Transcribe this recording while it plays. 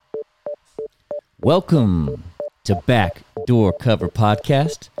Welcome to Backdoor Cover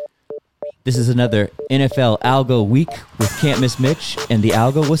Podcast. This is another NFL Algo week with Can't Miss Mitch and the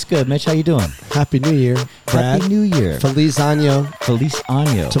Algo. What's good, Mitch? How you doing? Happy New Year, Brad. Happy New Year. Feliz Año. Feliz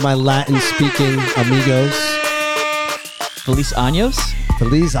Año. To my Latin-speaking amigos. Feliz Años?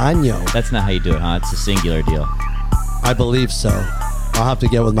 Feliz Año. That's not how you do it, huh? It's a singular deal. I believe so. I'll have to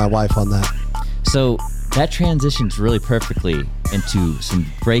get with my wife on that. So that transitions really perfectly into some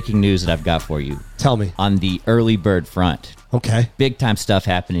breaking news that I've got for you. Tell me. On the early bird front. Okay. Big time stuff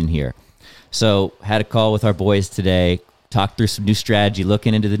happening here. So had a call with our boys today, talked through some new strategy,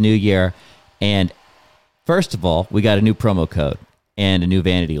 looking into the new year. And first of all, we got a new promo code and a new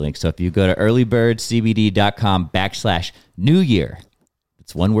vanity link. So if you go to earlybirdcbd.com/New Year,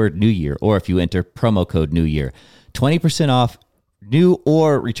 it's one word, New Year, or if you enter promo code New Year, 20% off new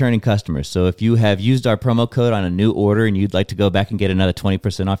or returning customers. So if you have used our promo code on a new order and you'd like to go back and get another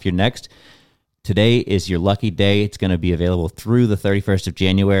 20% off your next, today is your lucky day. It's going to be available through the 31st of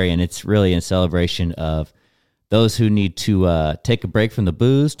January, and it's really in celebration of those who need to take a break from the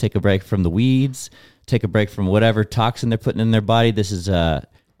booze, take a break from the weeds, take a break from whatever toxin they're putting in their body. This is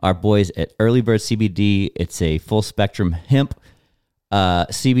our boys at Early Bird CBD. It's a full-spectrum hemp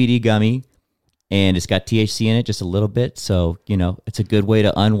CBD gummy, and it's got THC in it just a little bit. So, you know, it's a good way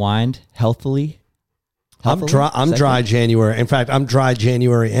to unwind healthily. I'm dry January. In fact, I'm dry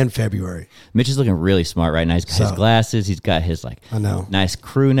January and February. Mitch is looking really smart right now. He's got his glasses. He's got his nice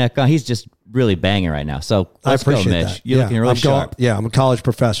crew neck on. He's just really banging right now. So I appreciate Mitch. that. You're looking really sharp. I'm a college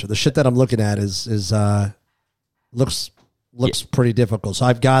professor. The shit that I'm looking at is looks pretty difficult. So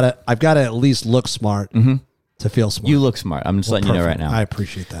I've got to at least look smart to feel smart. You look smart. I'm just letting you know right now. I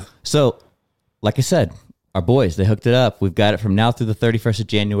appreciate that. So, like I said, our boys, they hooked it up. We've got it from now through the 31st of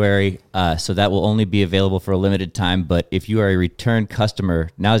January, so that will only be available for a limited time. But if you are a return customer,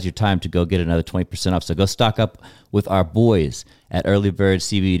 now's your time to go get another 20% off. So go stock up with our boys at Early Bird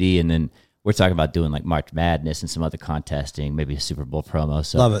CBD, and then we're talking about doing like March Madness and some other contesting, maybe a Super Bowl promo.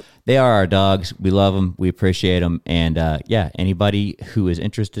 So love it. They are our dogs. We love them. We appreciate them. And anybody who is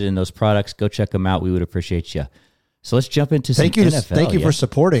interested in those products, go check them out. We would appreciate you. So let's jump into some NFL. Thank you for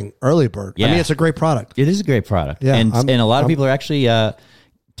supporting Early Bird. Yeah. I mean, it's a great product. It is a great product. Yeah, and a lot of people are actually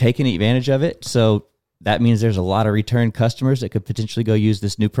taking advantage of it. So that means there's a lot of return customers that could potentially go use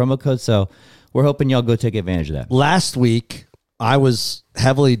this new promo code. So we're hoping y'all go take advantage of that. Last week, I was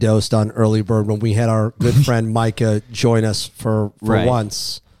heavily dosed on Early Bird when we had our good friend Micah join us for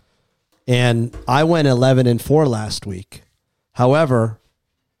once. And I went 11-4 last week. However,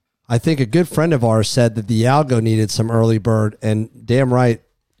 I think a good friend of ours said that the Algo needed some Early Bird, and damn right.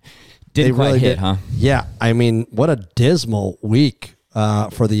 Didn't quite hit, huh? Yeah. I mean, what a dismal week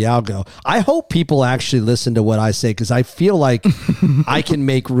for the Algo. I hope people actually listen to what I say, because I feel like I can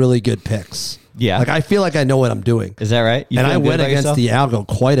make really good picks. Yeah. Like, I feel like I know what I'm doing. Is that right? And I went against the Algo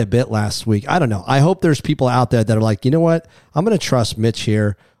quite a bit last week. I don't know. I hope there's people out there that are like, you know what? I'm going to trust Mitch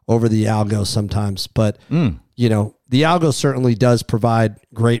here over the Algo sometimes. But, you know, the Algo certainly does provide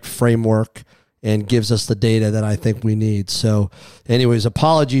great framework and gives us the data that I think we need. So anyways,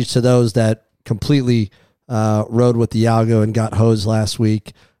 apologies to those that completely rode with the Algo and got hosed last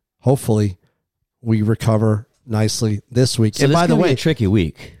week. Hopefully we recover nicely this week. So and by the way, a tricky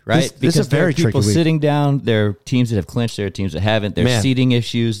week, right? This is a very tricky week. People sitting down, there are teams that have clinched, there are teams that haven't, there's seeding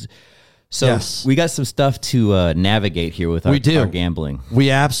issues. So we got some stuff to navigate here with our gambling.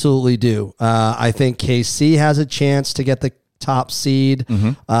 We absolutely do. I think KC has a chance to get the top seed.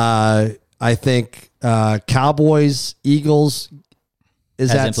 I think Cowboys, Eagles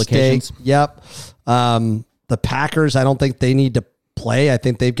is at stake. Yep. The Packers, I don't think they need to play. I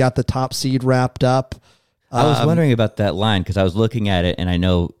think they've got the top seed wrapped up. I was wondering about that line because I was looking at it, and I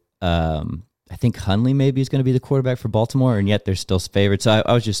know I think Hundley maybe is going to be the quarterback for Baltimore, and yet they're still favored. So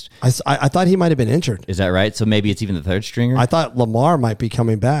I was just... I thought he might have been injured. Is that right? So maybe it's even the third stringer? I thought Lamar might be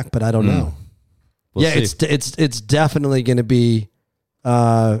coming back, but I don't know. We'll see. It's definitely going to be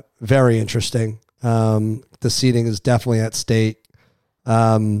very interesting. The seeding is definitely at stake.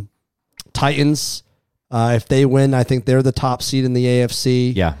 Titans, if they win, I think they're the top seed in the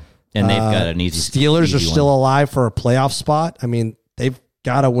AFC. Yeah, and they've got an easy... Steelers are still alive for a playoff spot. I mean, they've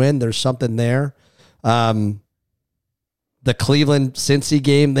got to win. There's something there. The Cleveland Cincy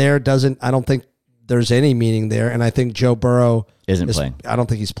game there I don't think there's any meaning there. And I think Joe Burrow isn't playing. I don't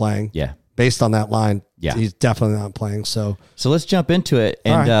think he's playing. Yeah. Based on that line. Yeah. He's definitely not playing. So let's jump into it,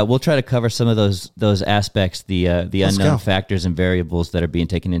 and we'll try to cover some of those aspects, the unknown factors and variables that are being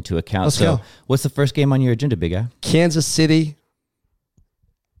taken into account. Let's go. What's the first game on your agenda, big guy? Kansas City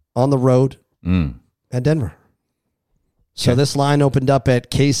on the road at Denver. So this line opened up at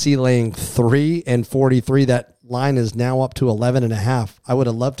KC laying 3 and 43. That line is now up to 11.5. I would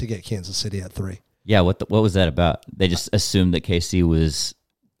have loved to get Kansas City at 3. Yeah, what was that about? They just assumed that KC was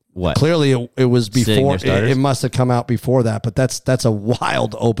what? Clearly, it was Sitting before. their starters? It must have come out before that, but that's a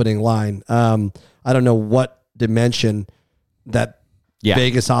wild opening line. I don't know what dimension that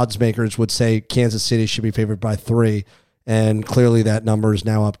Vegas odds makers would say Kansas City should be favored by 3, and clearly that number is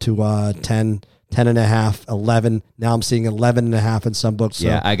now up to 10, 10.5, 11. Now I'm seeing 11.5 in some books. So.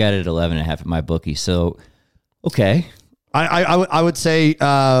 Yeah, I got it at 11.5 at my bookie. So, okay. I would say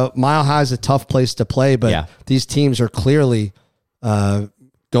Mile High is a tough place to play, but these teams are clearly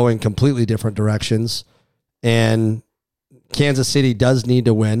going completely different directions, and Kansas City does need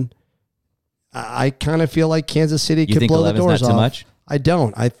to win. I kind of feel like Kansas City could blow the doors not off. Too much? I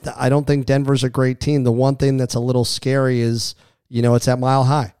don't. I don't think Denver's a great team. The one thing that's a little scary is, it's at Mile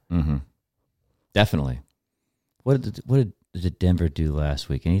High. Mm-hmm. Definitely. What did Denver do last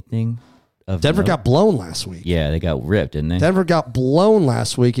week? Anything? Denver got blown last week. Yeah, they got ripped, didn't they? Denver got blown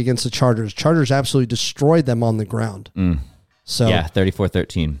last week against the Chargers. Chargers absolutely destroyed them on the ground. So yeah,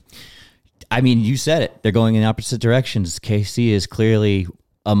 34-13. I mean, you said it. They're going in opposite directions. KC is clearly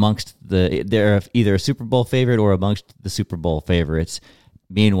they're either a Super Bowl favorite or amongst the Super Bowl favorites.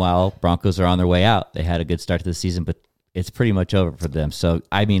 Meanwhile, Broncos are on their way out. They had a good start to the season, but it's pretty much over for them. So,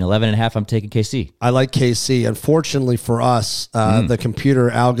 I mean, 11.5, I'm taking KC. I like KC. Unfortunately for us, the computer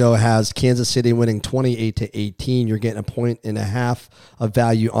algo has Kansas City winning 28-18. You're getting 1.5 of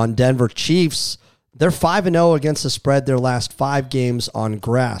value on Denver Chiefs. They're 5-0 against the spread their last 5 games on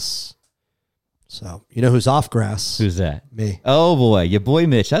grass. So, you know who's off grass? Who's that? Me. Oh, boy. Your boy,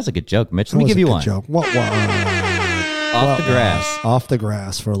 Mitch. That's a good joke, Mitch. Let me give you one. Joke. What? Off the grass. Off the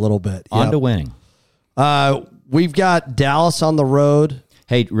grass for a little bit. On to winning. We've got Dallas on the road.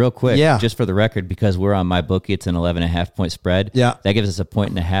 Hey, real quick, just for the record, because we're on my bookie, it's an 11.5 point spread. Yeah. That gives us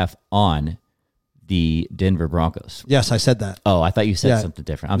 1.5 on the Denver Broncos. Yes, I said that. Oh, I thought you said something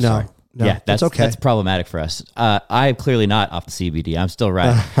different. I'm sorry. No, yeah, that's okay. That's problematic for us. I'm clearly not off the CBD. I'm still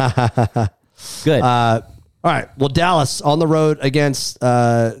right. Good. All right. Well, Dallas on the road against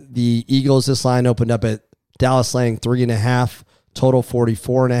the Eagles. This line opened up at Dallas laying 3.5, total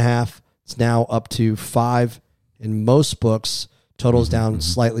 44.5. It's now up to 5 in most books. Total's down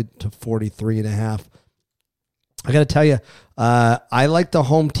slightly to 43.5. I got to tell you, I like the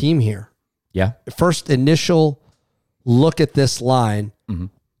home team here. Yeah. First initial look at this line,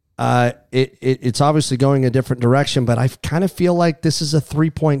 it's obviously going a different direction, but I kind of feel like this is a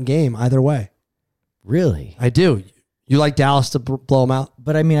 3-point game either way. Really? I do. You like Dallas to blow them out?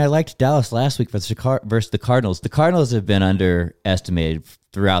 But, I mean, I liked Dallas last week versus the Cardinals. The Cardinals have been underestimated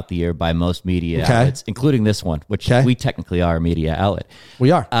throughout the year by most media outlets, including this one, which we technically are a media outlet.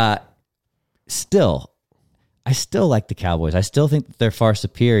 We are. I still like the Cowboys. I still think that they're far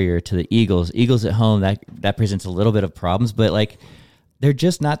superior to the Eagles. Eagles at home, that presents a little bit of problems, but, like, they're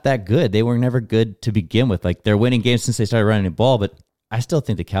just not that good. They were never good to begin with. Like, they're winning games since they started running the ball, but I still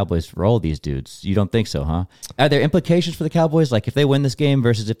think the Cowboys roll these dudes. You don't think so, huh? Are there implications for the Cowboys? Like, if they win this game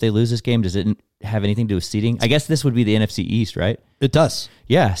versus if they lose this game, does it have anything to do with seeding? I guess this would be the NFC East, right? It does.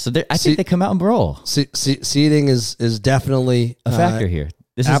 Yeah, so I think they come out and roll. Seeding is definitely a factor here.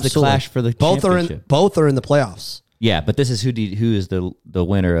 This is the clash for the championship. Both are in the playoffs. Yeah, but this is who is the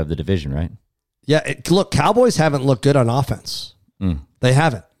winner of the division, right? Yeah, look, Cowboys haven't looked good on offense. They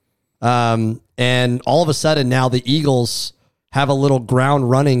haven't. And all of a sudden now the Eagles have a little ground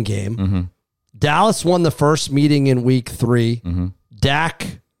running game. Dallas won the first meeting in week 3.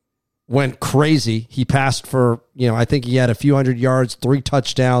 Dak went crazy. He passed for, I think he had a few hundred yards, 3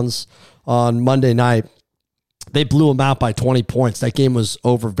 touchdowns on Monday night. They blew him out by 20 points. That game was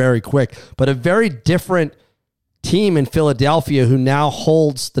over very quick. But a very different team in Philadelphia who now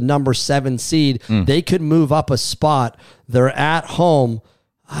holds the number 7 seed. They could move up a spot. They're at home.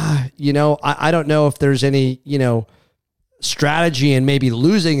 I don't know if there's any, strategy and maybe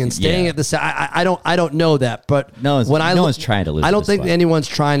losing and staying at the I don't know that, but no one's trying to lose. I don't think anyone's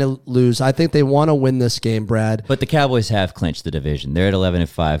trying to lose. I think they want to win this game, Brad. But the Cowboys have clinched the division. They're at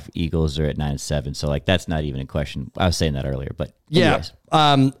 11-5. Eagles are at 9-7. So that's not even in question. I was saying that earlier, but anyways.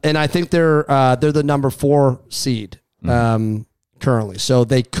 And I think they're the number 4 seed currently, so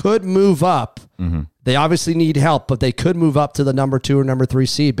they could move up. They obviously need help, but they could move up to the number 2 or number 3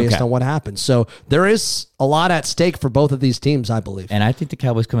 seed based on what happens. So there is a lot at stake for both of these teams, I believe. And I think the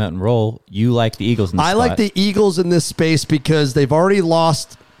Cowboys come out and roll. You like the Eagles in this spot. like the Eagles in this space because they've already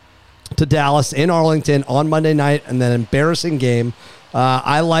lost to Dallas in Arlington on Monday night and then embarrassing game.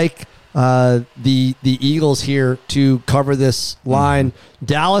 I like the Eagles here to cover this line.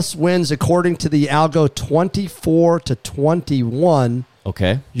 Dallas wins according to the algo 24-21.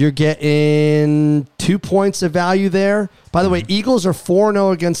 Okay. You're getting 2 points of value there. By the way, Eagles are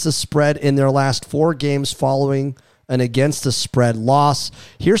 4-0 against the spread in their last 4 games following an against the spread loss.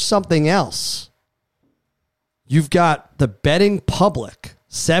 Here's something else. You've got the betting public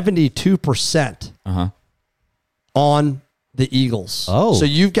 72% on the Eagles. Oh. So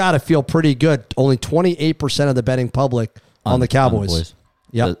you've got to feel pretty good. Only 28% of the betting public on the Cowboys.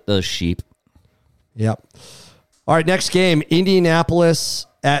 Yep. Those sheep. Yep. All right, next game, Indianapolis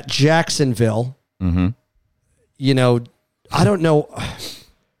at Jacksonville. You know, I don't know.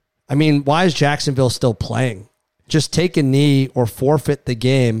 I mean, why is Jacksonville still playing? Just take a knee or forfeit the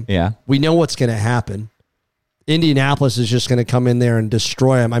game. Yeah. We know what's going to happen. Indianapolis is just going to come in there and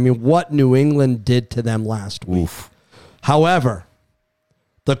destroy them. I mean, what New England did to them last week. However,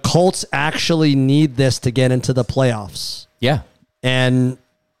 the Colts actually need this to get into the playoffs. Yeah. And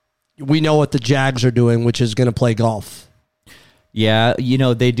we know what the Jags are doing, which is going to play golf. Yeah, you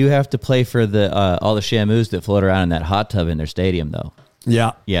know, they do have to play for the all the Shamus that float around in that hot tub in their stadium, though.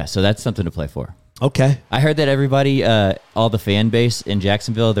 Yeah. Yeah, so that's something to play for. Okay. I heard that everybody, all the fan base in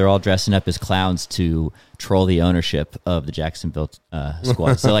Jacksonville, they're all dressing up as clowns to troll the ownership of the Jacksonville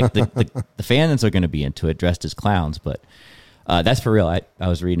squad. So, like, the fans are going to be into it, dressed as clowns, but that's for real. I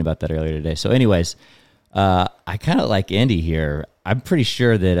was reading about that earlier today. So, anyways, I kind of like Indy here. I'm pretty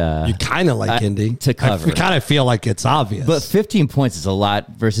sure that... you kind of like Indy. To cover. I kind of feel like it's obvious. But 15 points is a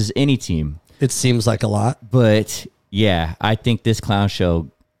lot versus any team. It seems like a lot. But, yeah, I think this clown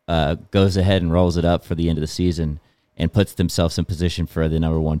show goes ahead and rolls it up for the end of the season and puts themselves in position for the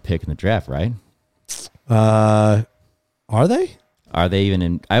number 1 pick in the draft, right? Are they? Are they even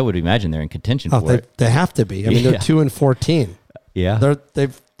in? I would imagine they're in contention for it. They have to be. I mean, they're 2-14. Yeah,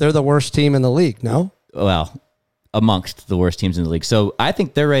 they're the worst team in the league. No, well, amongst the worst teams in the league. So I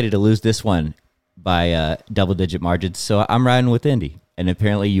think they're ready to lose this one by double-digit margins. So I'm riding with Indy, and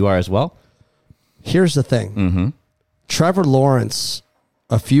apparently you are as well. Here's the thing: Trevor Lawrence,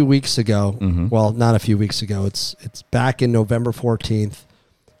 a few weeks ago. Well, not a few weeks ago. It's back in November 14th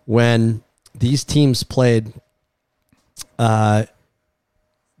when these teams played. They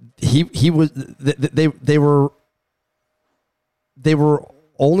were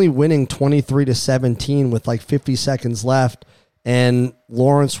only winning 23-17 with like 50 seconds left, and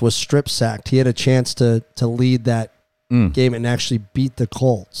Lawrence was strip sacked. He had a chance to lead that game and actually beat the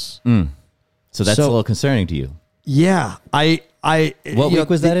Colts. So that's a little concerning to you. Yeah, What week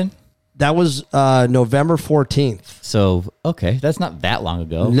was that in? That was November 14th. So okay, that's not that long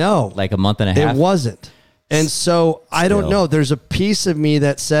ago. No, like a month and a half. It wasn't. And so I don't know. There's a piece of me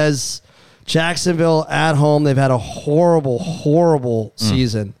that says Jacksonville at home, they've had a horrible, horrible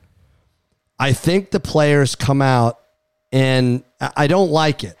season. I think the players come out, and I don't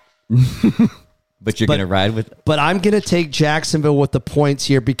like it. But you're going to ride with... But I'm going to take Jacksonville with the points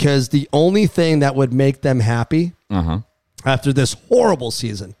here because the only thing that would make them happy after this horrible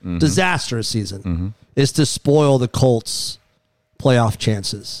season, disastrous season, is to spoil the Colts' playoff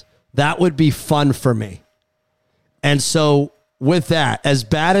chances. That would be fun for me. And so with that, as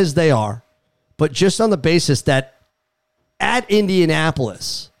bad as they are, but just on the basis that at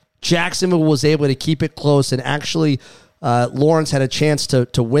Indianapolis, Jacksonville was able to keep it close and actually Lawrence had a chance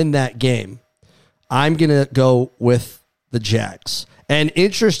to win that game, I'm going to go with the Jags. And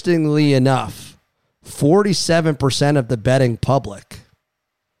interestingly enough, 47% of the betting public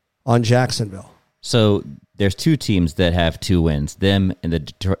on Jacksonville. So there's 2 teams that have 2 wins, them and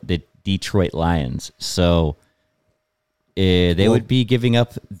the Detroit Lions. So they would be giving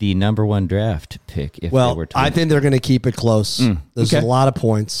up the number 1 draft pick if they were to win. I think they're going to keep it close. There's a lot of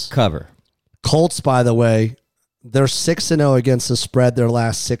points. Cover. Colts, by the way, they're 6-0 against the spread their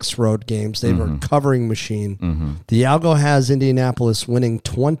last 6 road games. They were a covering machine. The algo has Indianapolis winning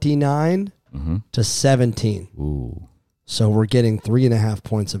 29-17. Ooh. So we're getting 3.5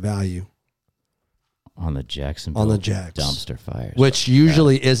 points of value on the Jacksonville Jags dumpster fires, which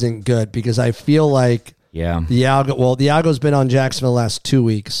usually isn't good because I feel like the algo's been on Jacksonville the last 2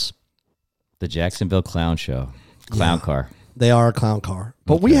 weeks. The Jacksonville Clown Show, car. They are a clown car,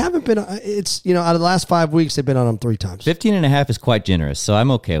 but we haven't been. It's out of the last 5 weeks they've been on them 3 times. 15.5 is quite generous, so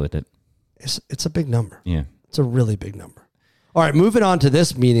I'm okay with it. It's a big number. Yeah, it's a really big number. All right, moving on to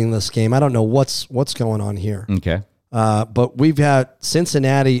this meaningless game. I don't know what's going on here. Okay, but we've had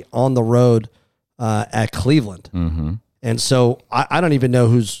Cincinnati on the road at Cleveland. And so I don't even know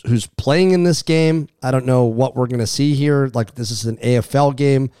who's playing in this game. I don't know what we're going to see here. Like, this is an AFL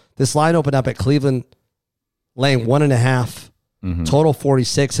game. This line opened up at Cleveland laying 1.5. Total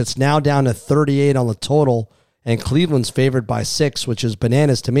 46. It's now down to 38 on the total, and Cleveland's favored by 6, which is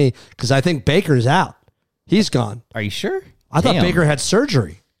bananas to me because I think Baker's out. He's gone. Are you sure? I thought Baker had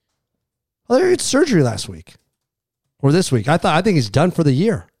surgery. I thought he had surgery last week or this week. I think he's done for the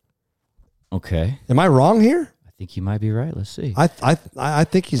year. Okay. Am I wrong here? I think you might be right. Let's see. I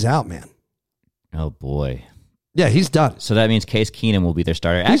think he's out, man. Oh, boy. Yeah, he's done. So that means Case Keenum will be their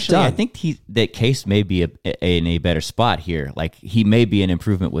starter. Actually, done. I think that Case may be in a better spot here. Like, he may be an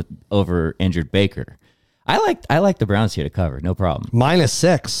improvement over injured Baker. I like the Browns here to cover. No problem.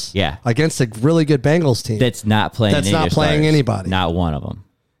 -6. Yeah. Against a really good Bengals team. That's not playing anybody. Not one of them.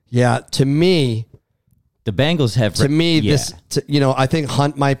 Yeah, to me, the Bengals have... I think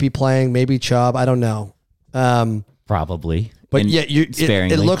Hunt might be playing, maybe Chubb. I don't know. Probably. But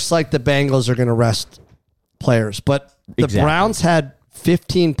it looks like the Bengals are going to rest players. But the Browns had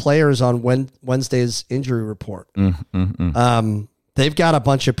 15 players on Wednesday's injury report. They've got a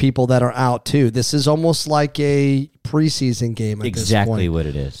bunch of people that are out too. This is almost like a preseason game at this point. Exactly what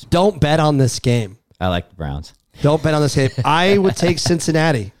it is. Don't bet on this game. I like the Browns. Don't bet on this game. I would take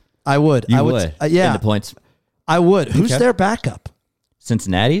Cincinnati. I would. You would? Yeah. In the points. I would. Who's their backup?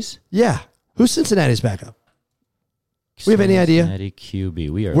 Cincinnati's? Yeah. Who's Cincinnati's backup? We have any idea? Cincinnati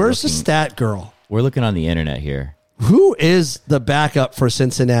QB. Where's the stat girl? We're looking on the internet here. Who is the backup for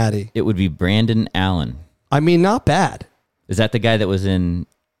Cincinnati? It would be Brandon Allen. I mean, not bad. Is that the guy that was in...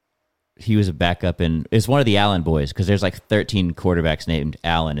 He was a backup in... It's one of the Allen boys, because there's like 13 quarterbacks named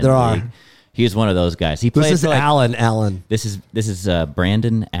Allen in the league. He was one of those guys. He played. This is Allen. This is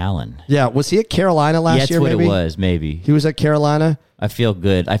Brandon Allen. Yeah, was he at Carolina last year? That's what it was. Maybe he was at Carolina. I feel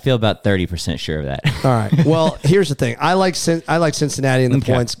good. I feel about 30% sure of that. All right. Well, here's the thing. I like Cincinnati in the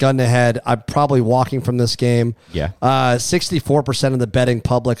points. Gun to head. I'm probably walking from this game. Yeah. 64% of the betting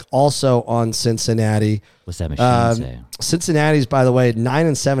public also on Cincinnati. What's that machine say? Cincinnati's, by the way,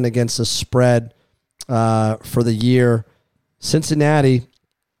 9-7 against the spread for the year. Cincinnati,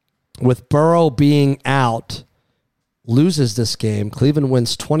 with Burrow being out, loses this game. Cleveland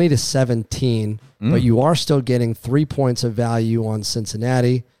wins 20-17, but you are still getting 3 points of value on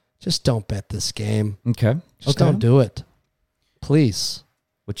Cincinnati. Just don't bet this game. Okay. Just don't do it. Please.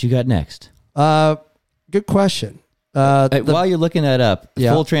 What you got next? Good question. While you're looking that up,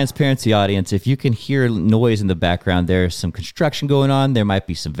 full transparency audience, if you can hear noise in the background, there's some construction going on. There might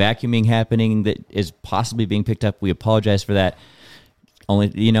be some vacuuming happening that is possibly being picked up. We apologize for that. Only,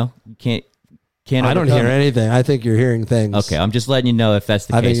 can't. I don't hear anything. I think you're hearing things. Okay, I'm just letting you know if that's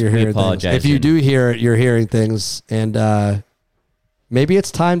the case. I think you're hearing apologize. Things. If you do hear it, you're hearing things, and maybe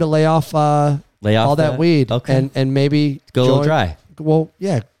it's time to lay off all that weed, and maybe go a little dry. Well,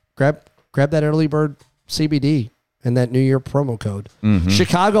 yeah, grab that early bird CBD and that New Year promo code. Mm-hmm.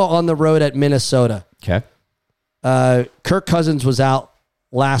 Chicago on the road at Minnesota. Okay. Kirk Cousins was out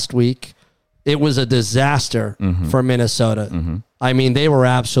last week. It was a disaster for Minnesota. Mm-hmm. I mean, they were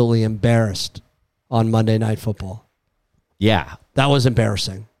absolutely embarrassed on Monday Night Football. Yeah. That was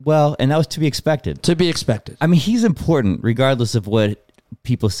embarrassing. Well, and that was to be expected. I mean, he's important regardless of what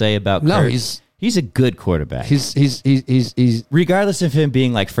people say about Kirk. No, he's a good quarterback. He's regardless of him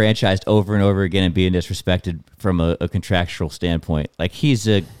being like franchised over and over again and being disrespected from a contractual standpoint. Like, he's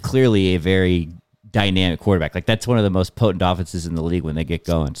clearly a very dynamic quarterback. Like, that's one of the most potent offenses in the league when they get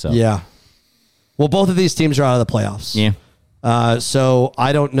going. So yeah. Well, both of these teams are out of the playoffs. Yeah. So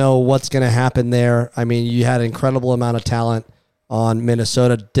I don't know what's going to happen there. I mean, you had an incredible amount of talent on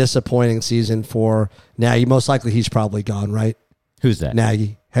Minnesota. Disappointing season for Nagy. Most likely he's probably gone, right? Who's that?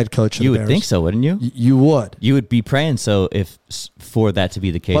 Nagy, head coach of the Bears. You would think so, wouldn't you? You would. You would be praying so for that to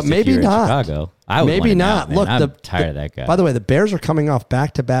be the case. But maybe not. In Chicago. I would maybe not. Out, Look, I'm tired of that guy. By the way, the Bears are coming off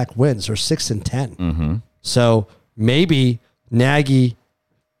back-to-back wins. They're 6-10. Mm-hmm. So maybe Nagy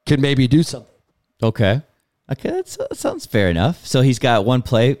could maybe do something. Okay, that sounds fair enough. So he's got one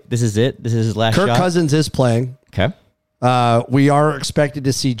play. This is it. This is his last shot. Kirk Cousins is playing. Okay. We are expected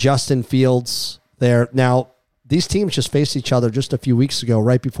to see Justin Fields there. Now, these teams just faced each other just a few weeks ago,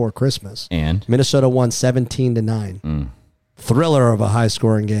 right before Christmas. And Minnesota won 17-9. Thriller of a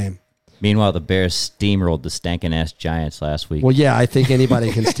high-scoring game. Meanwhile, the Bears steamrolled the stankin'-ass Giants last week. Well, yeah, I think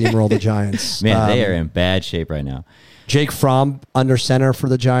anybody can steamroll the Giants. Man, they are in bad shape right now. Jake Fromm under center for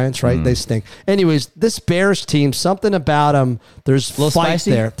the Giants, right? They stink. Anyways, this Bears team, something about them. There's fight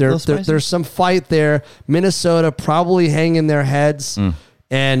spicy? there. There's some fight there. Minnesota probably hanging their heads,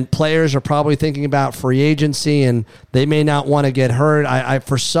 and players are probably thinking about free agency, and they may not want to get hurt. I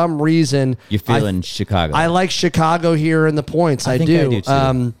for some reason, you're feeling Chicago. I like Chicago here in the points. I do.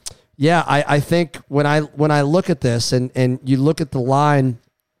 Too. Yeah, I think when I look at this and you look at the line,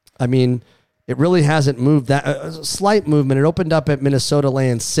 I mean, It really hasn't moved that slight movement. It opened up at Minnesota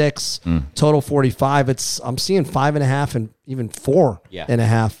laying 6, total 45. I'm seeing 5.5 and even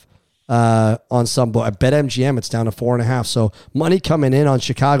 4.5 on some. But at BetMGM, it's down to 4.5. So money coming in on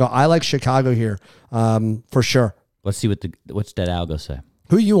Chicago. I like Chicago here for sure. Let's see what's that algo say.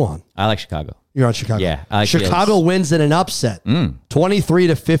 Who are you on? I like Chicago. You're on Chicago. Yeah, I like Chicago wins in an upset,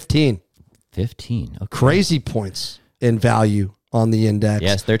 23-15. 15. Okay. Crazy points in value on the index.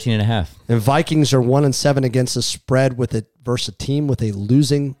 Yes, 13.5. And Vikings are 1-7 against the spread versus a team with a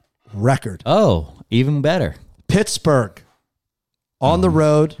losing record. Oh, even better. Pittsburgh on the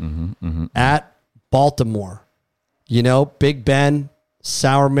road at Baltimore. You know, Big Ben,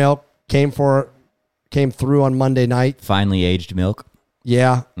 sour milk came through on Monday night. Finely aged milk.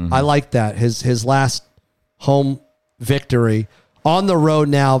 Yeah, I like that. His last home victory on the road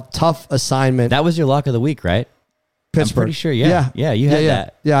now. Tough assignment. That was your lock of the week, right? Pittsburgh. I'm pretty sure. Yeah, you had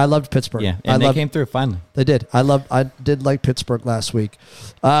that. Yeah, I loved Pittsburgh. Yeah, and they came through finally. They did. I did like Pittsburgh last week.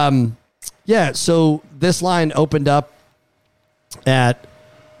 Yeah, so this line opened up at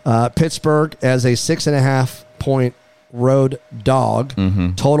Pittsburgh as a 6.5 point road dog.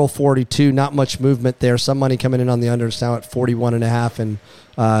 Total 42. Not much movement there. Some money coming in on the under. It's now at 41.5 and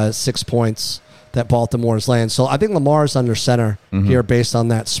 6 points that Baltimore is laying. So I think Lamar's under center here based on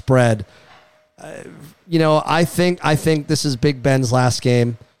that spread. You know, I think this is Big Ben's last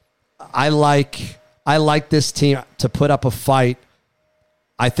game. I like this team to put up a fight.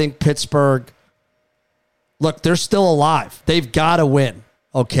 I think Pittsburgh, look, they're still alive. They've got to win,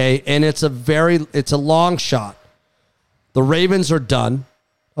 okay? And it's a long shot. The Ravens are done,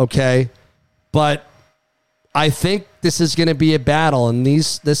 okay? But I think this is going to be a battle, and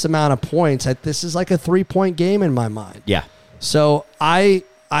this amount of points, this is like a 3-point game in my mind. Yeah. So I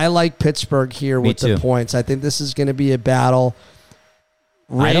like Pittsburgh here with the points. I think this is going to be a battle.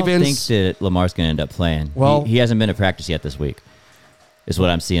 Ravens, I don't think that Lamar's going to end up playing. Well, he hasn't been to practice yet this week, is what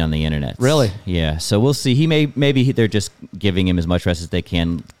I'm seeing on the internet. Really? Yeah. So we'll see. Maybe they're just giving him as much rest as they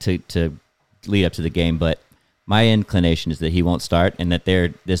can to lead up to the game. But my inclination is that he won't start, and that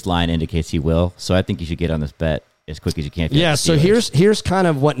this line indicates he will. So I think you should get on this bet as quick as you can. Yeah. So here's kind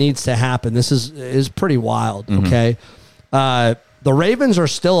of what needs to happen. This is pretty wild. Okay. The Ravens are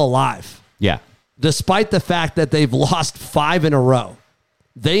still alive. Yeah. Despite the fact that they've lost 5 in a row.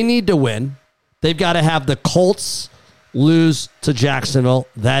 They need to win. They've got to have the Colts lose to Jacksonville.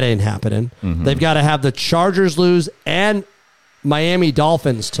 That ain't happening. They've got to have the Chargers lose and Miami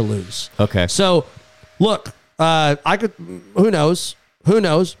Dolphins to lose. Okay. So, look, who knows?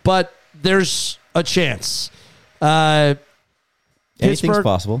 But there's a chance. Anything's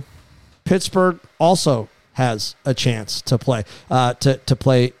possible. Pittsburgh also has a chance to play to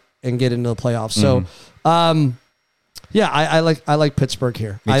play and get into the playoffs. So, yeah, I like Pittsburgh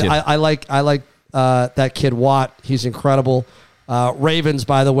here. I like that kid Watt. He's incredible. Ravens,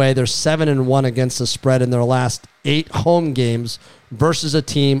 by the way, they're 7-1 against the spread in their last 8 home games versus a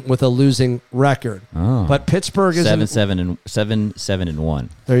team with a losing record. Oh. But Pittsburgh is 7-1.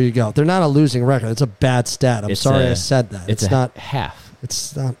 There you go. They're not a losing record. It's a bad stat. I'm sorry I said that. It's not half.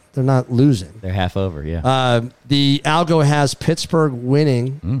 It's not. They're not losing. They're half over. Yeah. The algo has Pittsburgh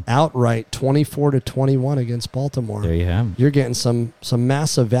winning outright, 24-21 against Baltimore. There you have. You're getting some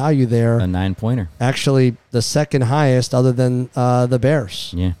massive value there. A 9-pointer. Actually, the second highest, other than the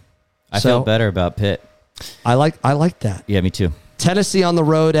Bears. Yeah. I feel better about Pitt. I like that. Yeah, me too. Tennessee on the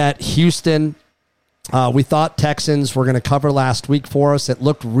road at Houston. We thought Texans were going to cover last week for us. It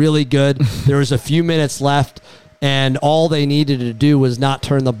looked really good. There was a few minutes left. And all they needed to do was not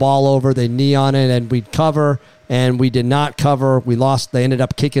turn the ball over. They knee on it, and we'd cover, and we did not cover. We lost. They ended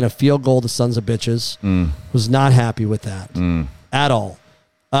up kicking a field goal, the sons of bitches. Was not happy with that at all.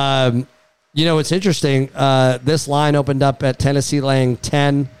 You know, it's interesting. This line opened up at Tennessee laying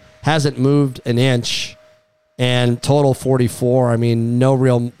 10, hasn't moved an inch, and total 44. I mean, no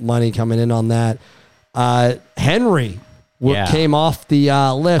real money coming in on that. Henry came off the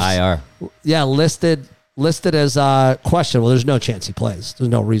list. IR. Yeah, listed as question. Well, there's no chance he plays. There's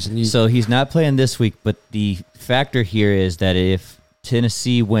no reason. So he's not playing this week, but the factor here is that if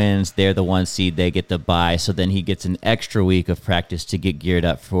Tennessee wins, they're the 1 seed, they get the bye, so then he gets an extra week of practice to get geared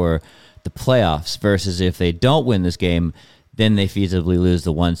up for the playoffs, versus if they don't win this game, then they feasibly lose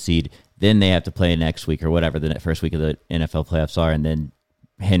the 1 seed, then they have to play next week or whatever the first week of the NFL playoffs are, and then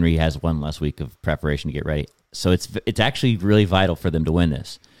Henry has 1 less week of preparation to get ready. So it's actually really vital for them to win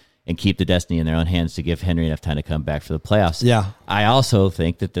this and keep the destiny in their own hands to give Henry enough time to come back for the playoffs. Yeah. I also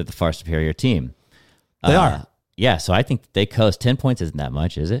think that they're the far superior team. They are. Yeah, so I think they coast. 10 points isn't that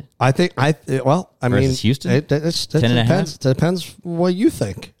much, is it? I think Versus Houston? it 10 and a half? Depends what you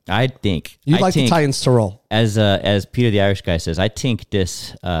think. I think. You'd I like the think, Titans to roll. As Peter the Irish guy says, I think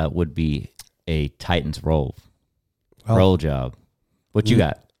this would be a Titans roll job. What you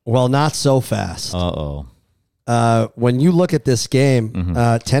got? Well, not so fast. Uh-oh. When you look at this game,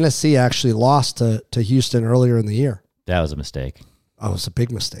 Tennessee actually lost to Houston earlier in the year. That was a mistake. Oh, it was a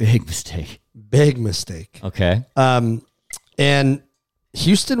big mistake. Big mistake. Big mistake. Okay. And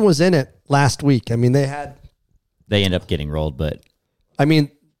Houston was in it last week. I mean, they end up getting rolled, but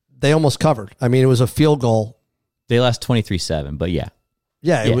they almost covered. I mean, it was a field goal. They lost 23-7, but yeah.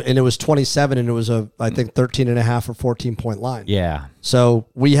 Yeah, and it was 27, and it was I think 13.5 or 14-point line. Yeah. So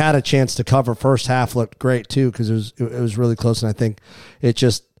we had a chance to cover. First half looked great too because it was really close, and I think it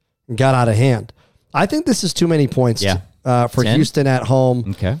just got out of hand. I think this is too many points. Yeah. For 10? Houston at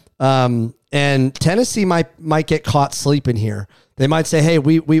home. Okay. And Tennessee might get caught sleeping here. They might say, "Hey,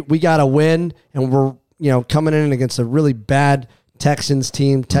 we got to win, and we're coming in against a really bad Texans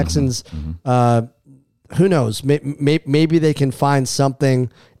team. Texans, who knows? Maybe they can find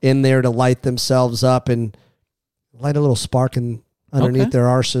something in there to light themselves up and light a little spark underneath their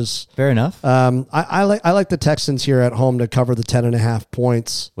arses. Fair enough. I like the Texans here at home to cover the 10.5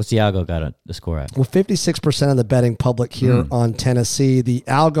 points. What's the algo got the score at? Well, 56% of the betting public here on Tennessee. The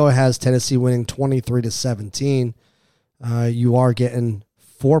algo has Tennessee winning 23-17. You are getting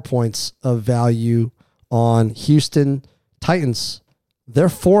 4 points of value on Houston Titans. They're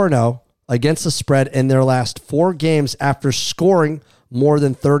 4-0 against the spread in their last 4 games after scoring more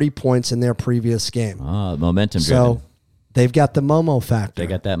than 30 points in their previous game. Oh, momentum driven. So they've got the Momo factor. They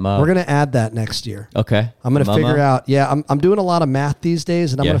got that Mo. We're going to add that next year. Okay. I'm going to figure out. Yeah, I'm doing a lot of math these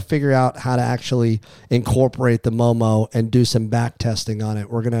days, and I'm going to figure out how to actually incorporate the Momo and do some back testing on it.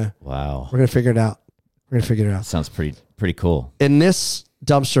 We're gonna figure it out. We're gonna figure it out. Sounds pretty cool. In this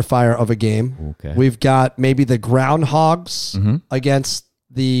dumpster fire of a game, we've got maybe the Groundhogs against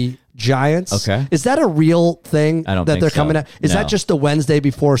the Giants. Okay. Is that a real thing I don't that think they're so. coming at? Is that just the Wednesday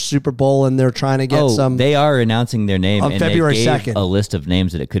before Super Bowl and they're trying to get some? They are announcing their name on and February they gave 2nd. a list of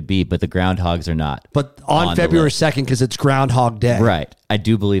names that it could be, but the Groundhogs are not. But on February 2nd, because it's Groundhog Day. Right. I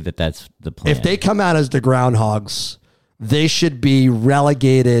do believe that that's the plan. If they come out as the Groundhogs, they should be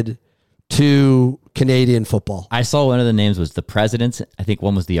relegated to Canadian football. I saw one of the names was the Presidents. I think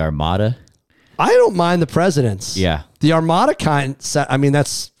one was the Armada. I don't mind the Presidents. Yeah. The Armada kind,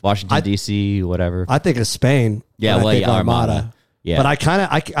 that's Washington, D.C., whatever. I think of Spain. Yeah, I well, think yeah, Armada. Yeah.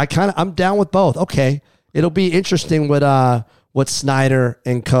 But I'm down with both. Okay. It'll be interesting what Snyder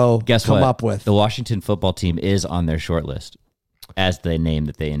and co. come up with. The Washington football team is on their short list as the name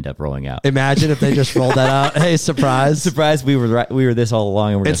that they end up rolling out. Imagine if they just rolled that out. Hey, surprise. Surprise, we were this all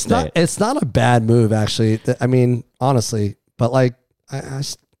along, and we're going to stay. It's not a bad move, actually. I mean, honestly, but I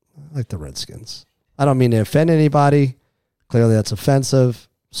like the Redskins. I don't mean to offend anybody. Clearly, that's offensive.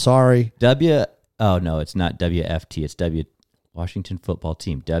 Sorry. Oh, no, it's not WFT. It's Washington Football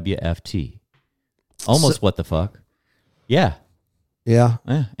Team. WFT. Almost what the fuck? Yeah. Yeah.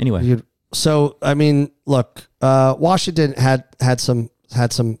 Anyway. So, I mean, look, Washington had some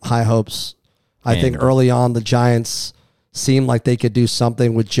high hopes. I think early on the Giants seemed like they could do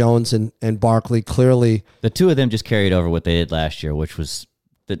something with Jones and Barkley. Clearly, the two of them just carried over what they did last year, which was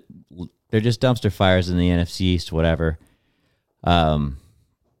that they're just dumpster fires in the NFC East, whatever.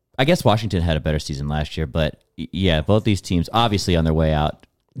 I guess Washington had a better season last year, but yeah, both these teams obviously on their way out.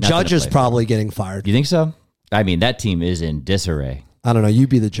 Judge is probably getting fired. You think so? I mean, that team is in disarray. I don't know. You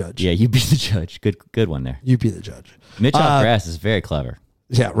be the judge. Yeah, you be the judge. Good one there. You be the judge. Mitch Grass is very clever.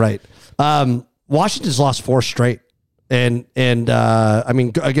 Yeah, right. Washington's lost 4 straight, and I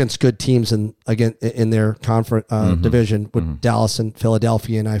mean against good teams and again in their conference division with Dallas and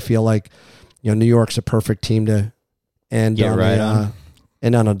Philadelphia, and I feel like New York's a perfect team to end on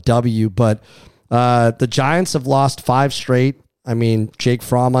a W. But the Giants have lost 5 straight. I mean, Jake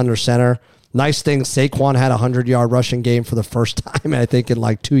Fromm under center. Nice thing, Saquon had a 100-yard rushing game for the first time, I think, in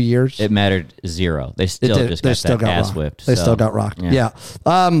like 2 years. It mattered 0. They still got ass whipped. They still got rocked. Yeah.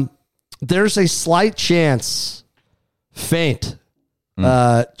 There's a slight chance, faint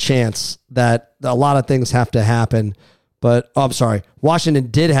chance, that a lot of things have to happen. But, I'm sorry,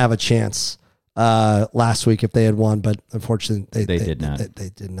 Washington did have a chance last week if they had won, but unfortunately they did not. They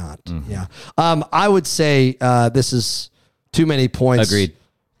did not. Yeah. I would say this is too many points. Agreed.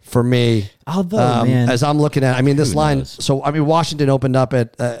 For me, although as I'm looking at, I mean, this line. So I mean, Washington opened up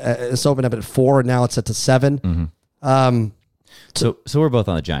at 4, and now it's at 7. So we're both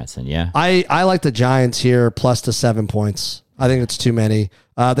on the Giants then, yeah. I like the Giants here plus the 7 points. I think it's too many.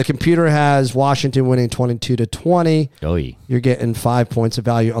 The computer has Washington winning 22-20. Oh, yeah. You're getting 5 points of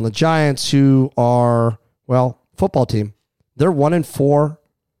value on the Giants, who are, well, football team. They're 1-4.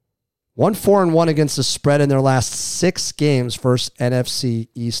 1-4-1 against the spread in their last 6 games versus NFC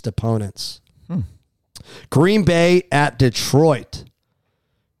East opponents. Green Bay at Detroit.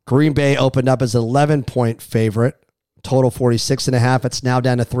 Green Bay opened up as an 11-point favorite. Total 46.5. It's now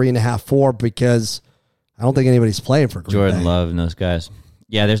down to 3.5, 4 because I don't think anybody's playing for Green Jordan Bay. Love and those guys.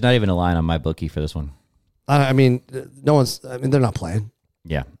 Yeah, there's not even a line on my bookie for this one. I mean, they're not playing.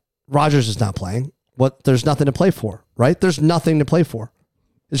 Yeah. Rodgers is not playing. There's nothing to play for, right? There's nothing to play for.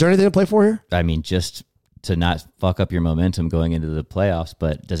 Is there anything to play for here? I mean, just to not fuck up your momentum going into the playoffs,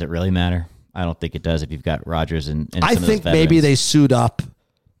 but does it really matter? I don't think it does if you've got Rodgers and I some think of those maybe veterans. they suit up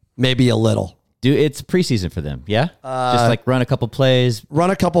maybe a little. Dude, it's preseason for them, yeah? Just like run a couple plays,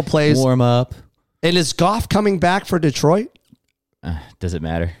 Run a couple plays. warm up. And is Goff coming back for Detroit? Does it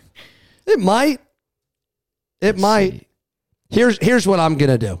matter? It might. It might. See. Here's what I'm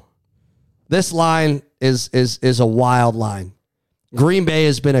gonna do. This line is a wild line. Green Bay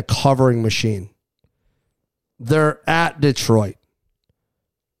has been a covering machine. They're at Detroit.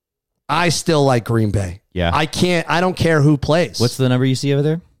 I still like Green Bay. Yeah. I don't care who plays. What's the number you see over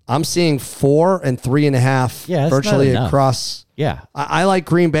there? I'm seeing 4 and 3.5 Yeah, that's virtually not enough. across. Yeah. I like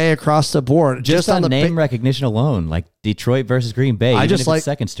Green Bay across the board. Just on the name recognition alone, like Detroit versus Green Bay, I even just if like it's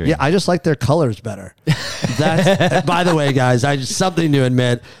second string. Yeah, I just like their colors better. That's by the way, guys. Something to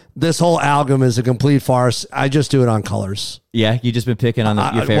admit. This whole album is a complete farce. I just do it on colors. Yeah, you just been picking on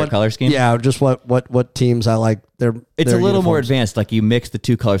your favorite color scheme? Yeah, just what teams I like. It's a little more advanced. Like you mix the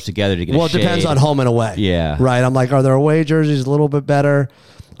two colors together to get Well, a it depends shade. on home and away. Yeah. Right. I'm like, are there away jerseys a little bit better?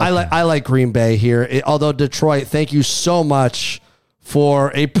 Okay. I like Green Bay here. Although Detroit, thank you so much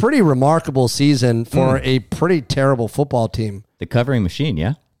for a pretty remarkable season for a pretty terrible football team. The covering machine,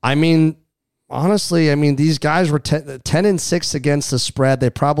 yeah? I mean, honestly, these guys were 10-6 against the spread.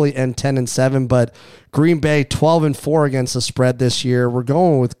 They probably end 10-7, but Green Bay 12-4 against the spread this year. We're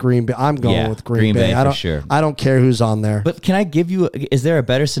going with Green Bay. I'm going with Green Bay. For sure. I don't care who's on there. But can I give you? Is there a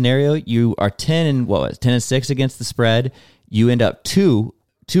better scenario? You are 10-6 against the spread. You end up two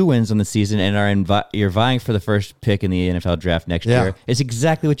wins on the season and you're vying for the first pick in the NFL draft next year. It's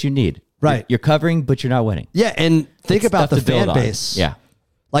exactly what you need. Right. You're covering, but you're not winning. Yeah, and think about the tough to build fan on. base. Yeah.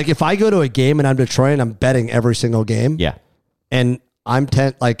 Like if I go to a game and I'm Detroit and I'm betting every single game. Yeah. And I'm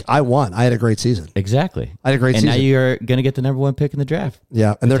I won. I had a great season. Exactly. I had a great season. And now you're going to get the number 1 pick in the draft.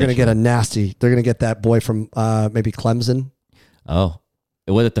 Yeah, and they're going to get they're going to get that boy from maybe Clemson. Oh.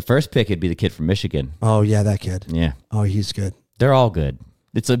 Well, at the first pick, it'd be the kid from Michigan. Oh, yeah, that kid. Yeah. Oh, he's good. They're all good.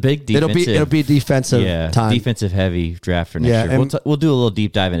 It's a big defensive. It'll be defensive time. Defensive heavy draft for next year. We'll do a little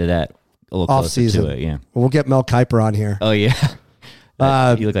deep dive into that a little off closer season. to it. Yeah. We'll get Mel Kiper on here. Oh yeah.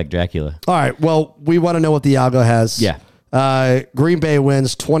 You look like Dracula. All right. Well, we want to know what the algo has. Yeah. Green Bay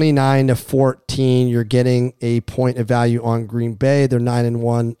wins 29-14. You're getting a point of value on Green Bay. They're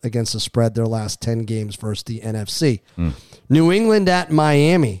 9-1 against the spread their last 10 games versus the NFC. New England at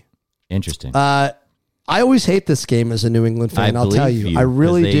Miami. Interesting. I always hate this game as a New England fan. I'll tell you. I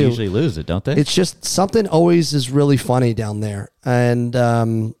really they do. They usually lose it, don't they? It's just something always is really funny down there. And,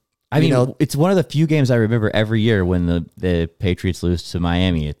 I mean, it's one of the few games I remember every year when the Patriots lose to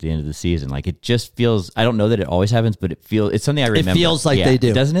Miami at the end of the season. Like it just feels, I don't know that it always happens, but it's something I remember. It feels like they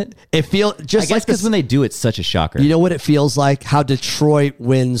do. Doesn't it? It feels just I like guess because when they do, it's such a shocker. You know what it feels like? How Detroit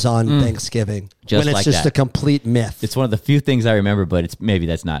wins on Thanksgiving. Just when it's like just that. a complete myth. It's one of the few things I remember, but maybe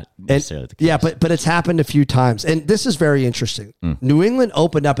that's not necessarily the case. Yeah, but it's happened a few times. And this is very interesting. New England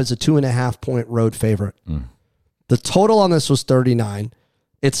opened up as a 2.5-point road favorite. The total on this was 39.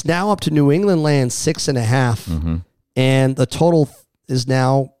 It's now up to New England laying 6.5, and the total is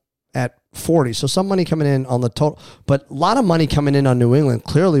now at 40. So some money coming in on the total, but a lot of money coming in on New England.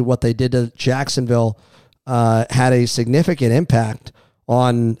 Clearly, what they did to Jacksonville had a significant impact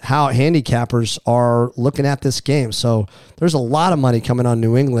on how handicappers are looking at this game. So there's a lot of money coming on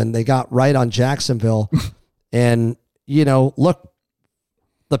New England. They got right on Jacksonville, and look,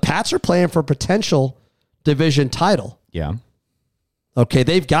 the Pats are playing for potential division title. Yeah. Okay,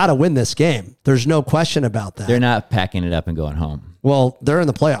 they've got to win this game. There's no question about that. They're not packing it up and going home. Well, they're in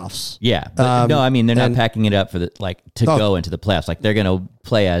the playoffs. Yeah. But no, I mean, they're not packing it up for go into the playoffs. Like they're going to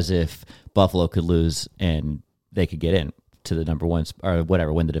play as if Buffalo could lose and they could get in to the number 1 or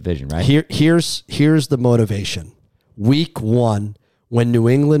whatever, win the division, right? Here's the motivation. Week 1, when New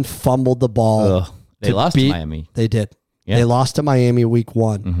England fumbled the ball. They lost to Miami. They did. Yeah. They lost to Miami week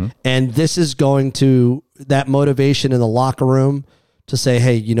 1. And this is going to, that motivation in the locker room to say,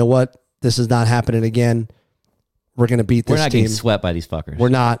 hey, you know what? This is not happening again. we're going to beat this We're not team. getting swept by these fuckers. We're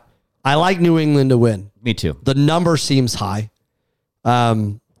not. I like New England to win. Me too. The number seems high.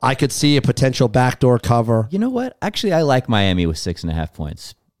 I could see a potential backdoor cover. You know what? Actually, I like Miami with 6.5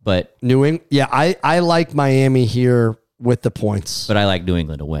 points, but New England. Yeah, I like Miami here with the points. I like New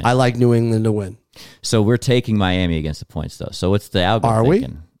England to win. I like New England to win. So we're taking Miami against the points, though. So what's the algo Are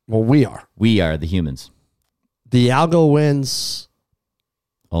thinking? we? Well, we are. We are the humans The algo wins.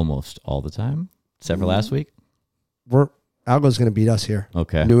 almost all the time, except for last week. Algo's going to beat us here.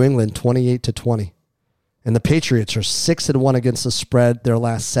 Okay. New England 28-20. And the Patriots are 6-1 against the spread. Their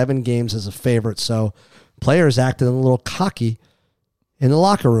last 7 games as a favorite. So players acting a little cocky in the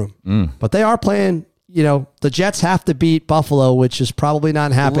locker room. But they are playing, the Jets have to beat Buffalo, which is probably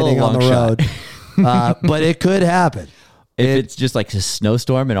not happening on the road. But it could happen. If it's just like a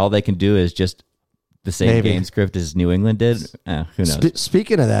snowstorm and all they can do is just the same game script as New England did, who knows?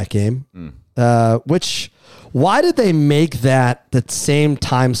 Speaking of that game, why did they make that the same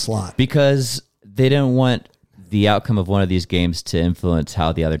time slot? Because they didn't want the outcome of one of these games to influence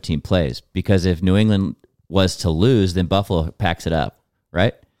how the other team plays. Because if New England was to lose, then Buffalo packs it up,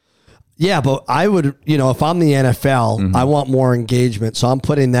 right? Yeah, but I would, if I'm the NFL, I want more engagement. So I'm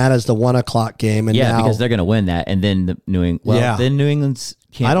putting that as the 1:00 game. And now, because they're going to win that, and then the New England. Then New England's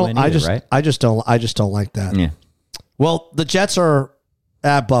can't win either, right? I just don't like that. Yeah. Well, the Jets are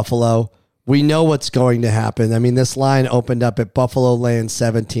at Buffalo. We know what's going to happen. I mean, this line opened up at Buffalo laying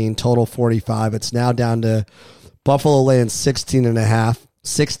 17, total 45. It's now down to Buffalo laying 16.5,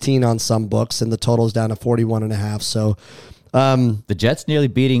 16 on some books, and the total's down to 41.5. So the Jets nearly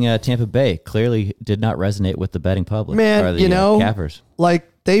beating Tampa Bay clearly did not resonate with the betting public. Man, or the, cappers. Like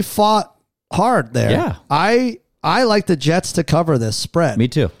they fought hard there. Yeah. I like the Jets to cover this spread. Me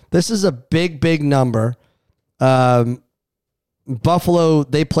too. This is a big number. Buffalo,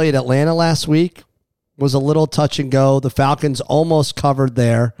 they played Atlanta last week, was a little touch and go. The Falcons almost covered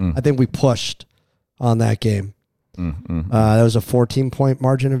there. I think we pushed on that game. That was a 14-point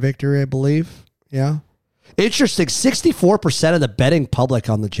margin of victory, I believe. Yeah. Interesting. 64% of the betting public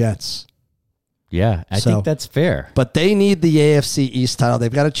on the Jets. Yeah, I think that's fair. But they need the AFC East title.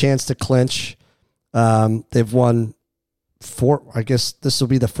 They've got a chance to clinch. They've won 4. I guess this will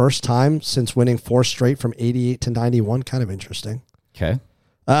be the first time since winning 4 straight from 88 to 91. Kind of interesting. Okay.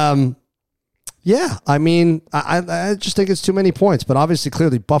 Yeah, I mean, I just think it's too many points. But obviously,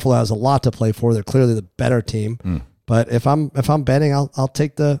 clearly, Buffalo has a lot to play for. They're clearly the better team. But if I'm betting, I'll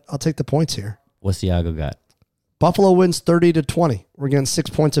take the points here. What's the algo got? Buffalo wins 30-20. We're getting 6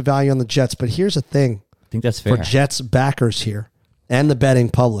 points of value on the Jets. But here's the thing. I think that's fair. For Jets backers here and the betting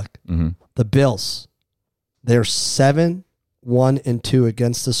public, the Bills, they're 7-1-2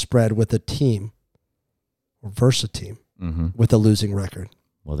 against the spread with a team, or versus a team, with a losing record.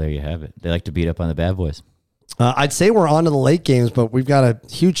 Well, there you have it. They like to beat up on the bad boys. I'd say we're on to the late games, but we've got a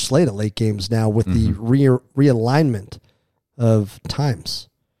huge slate of late games now with the realignment of times.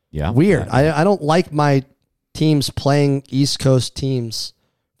 Yeah. Weird. I don't like my teams playing East Coast teams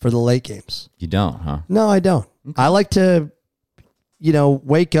for the late games. You don't, huh? No, I don't. I like to,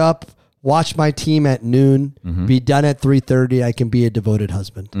 wake up, watch my team at noon, be done at 3:30. I can be a devoted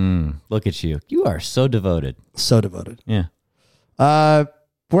husband. Look at you. You are so devoted. So devoted. Yeah.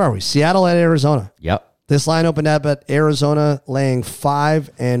 Where are we? Seattle at Arizona. Yep. This line opened up at Arizona laying 5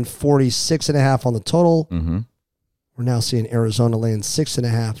 and 46.5 on the total. We're now seeing Arizona laying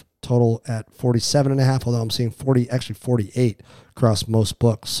 6.5 total at 47.5. Although I'm seeing 48 across most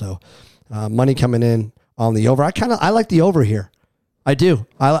books. So money coming in on the over. I like the over here. I do.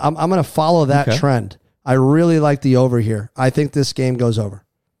 I'm going to follow that trend. I really like the over here. I think this game goes over.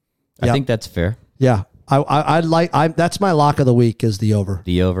 I think that's fair. Yeah. That's my lock of the week is the over.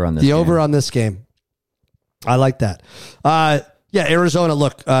 The over on this. The over on this game. I like that. Yeah, Arizona.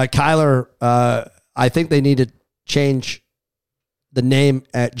 Look, Kyler. I think they need to change the name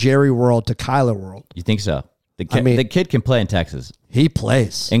at Jerry World to Kyler World. You think so? The kid can play in Texas. He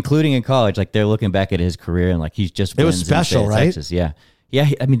plays, including in college. Like they're looking back at his career and like he's just. It was special, right? Texas. Yeah.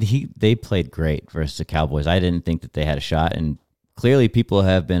 I mean, they played great versus the Cowboys. I didn't think that they had a shot, and clearly people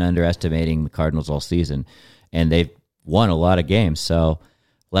have been underestimating the Cardinals all season, and they've won a lot of games. So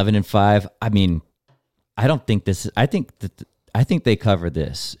 11-5. I mean, I don't think this is. I think they cover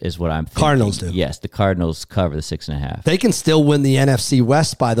this. Is what I'm thinking. Cardinals do. Yes, the Cardinals cover the 6.5. They can still win the NFC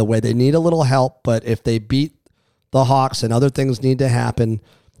West. By the way, they need a little help, but if they beat the Hawks and other things need to happen,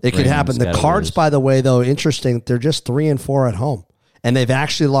 it could happen. The Cards, by the way, though, interesting. They're just 3-4 at home, and they've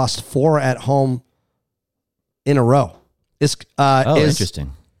actually lost 4 at home in a row.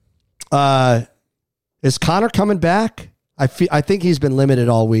 Interesting. Is Connor coming back? I think he's been limited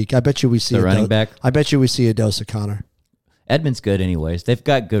all week. I bet you we see The running back? I bet you we see a dose of Connor. Edmonds good anyways. They've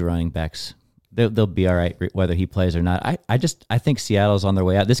got good running backs. They'll be all right whether he plays or not. I think Seattle's on their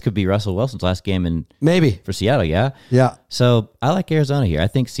way out. This could be Russell Wilson's last game maybe for Seattle, yeah? Yeah. So I like Arizona here. I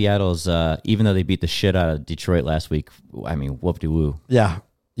think Seattle's, even though they beat the shit out of Detroit last week, I mean, whoop-de-woo. Yeah,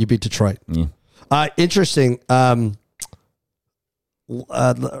 you beat Detroit. Yeah. Interesting.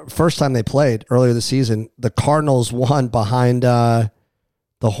 First time they played earlier this season, the Cardinals won behind the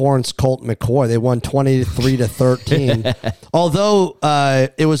Horns Colt McCoy. They won 23-13. Although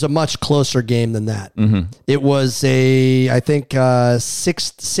it was a much closer game than that. Mm-hmm. It was I think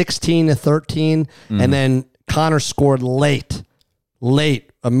 16-13, and then Connor scored late, a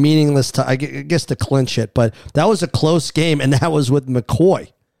meaningless I guess to clinch it, but that was a close game, and that was with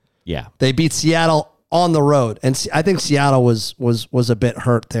McCoy. Yeah. They beat Seattle on the road, and I think Seattle was a bit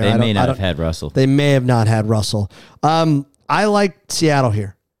hurt there. They may not have had Russell. They may have not had Russell. I like Seattle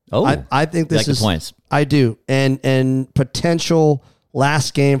here. Oh, I think this is the points. I do, and potential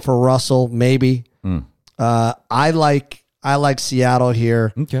last game for Russell maybe. I like Seattle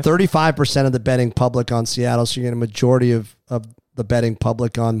here. Okay. 35% of the betting public on Seattle, so you're getting a majority of the betting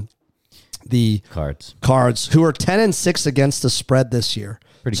public on the Cards, who are 10-6 against the spread this year.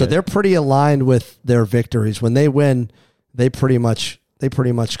 So they're pretty aligned with their victories. When they win, they pretty much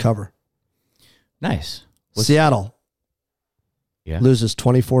cover. Nice. Seattle Yeah. loses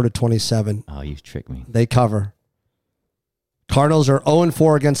 24-27. Oh, you tricked me. They cover. Cardinals are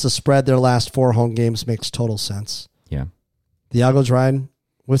 0-4 against the spread. Their last 4 home games makes total sense. Yeah. The Algos riding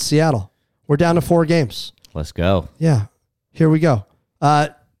with Seattle. We're down to 4 games. Let's go. Yeah. Here we go.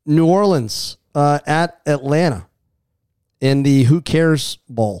 New Orleans at Atlanta in the Who Cares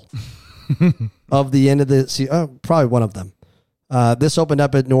Bowl of the end of the season. Probably one of them. This opened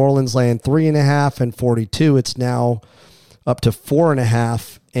up at New Orleans laying 3.5 and 42. It's now up to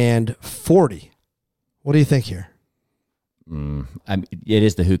 4.5 and 40. What do you think here? It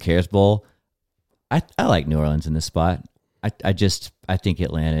is the Who Cares Bowl. I like New Orleans in this spot. I think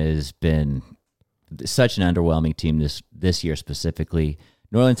Atlanta has been such an underwhelming team this year specifically.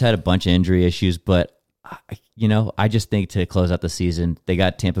 New Orleans had a bunch of injury issues, but I just think to close out the season, they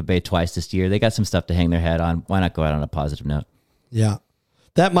got Tampa Bay twice this year. They got some stuff to hang their head on. Why not go out on a positive note? Yeah,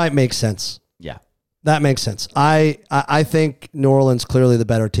 that might make sense. Yeah, that makes sense. I think New Orleans clearly the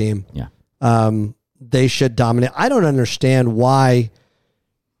better team. Yeah, they should dominate. I don't understand why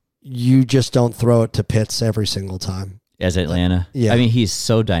you just don't throw it to Pitts every single time. As Atlanta, yeah. I mean, he's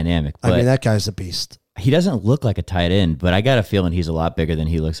so dynamic. But I mean, that guy's a beast. He doesn't look like a tight end, but I got a feeling he's a lot bigger than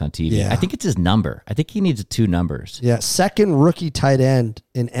he looks on TV. Yeah. I think it's his number. I think he needs 2 numbers. Yeah, second rookie tight end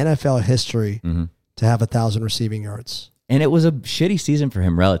in NFL history to have 1,000 receiving yards. And it was a shitty season for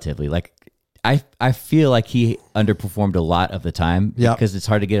him relatively. Like, I feel like he underperformed a lot of the time because it's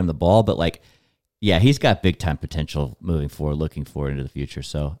hard to get him the ball. But, like, yeah, he's got big-time potential moving forward, looking forward into the future.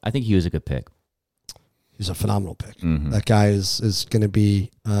 So I think he was a good pick. He's a phenomenal pick. That guy is going to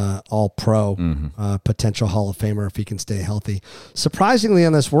be all-pro, potential Hall of Famer if he can stay healthy. Surprisingly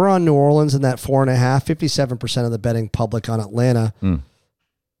on this, we're on New Orleans in that 4.5, 57% of the betting public on Atlanta.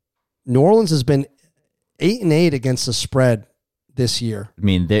 New Orleans has been 8-8 against the spread this year. I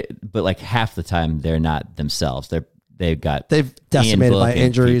mean, but like half the time they're not themselves. They've decimated by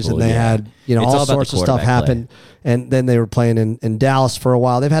injuries, and they had all sorts of stuff happen. And then they were playing in Dallas for a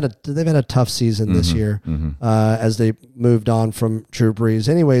while. They've had a tough season this year as they moved on from Drew Brees.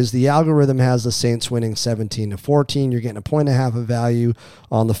 Anyways, the algorithm has the Saints winning 17-14. You're getting 1.5 of value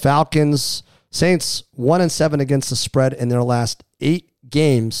on the Falcons. Saints 1-7 against the spread in their last 8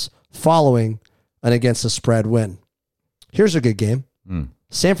 games following an against the spread win. Here's a good game.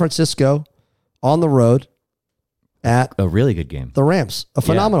 San Francisco on the road at a really good game. The Rams, a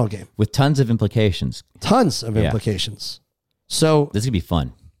phenomenal game with tons of implications. Implications. So this could be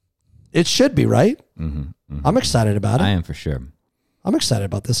fun. It should be, right? I'm excited about it. I am for sure. I'm excited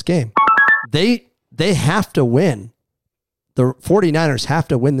about this game. They have to win. The 49ers have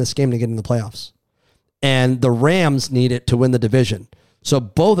to win this game to get in the playoffs. And the Rams need it to win the division. So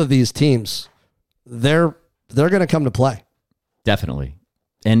both of these teams, they're going to come to play. Definitely.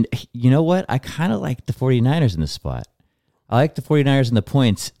 And you know what? I kind of like the 49ers in this spot. I like the 49ers in the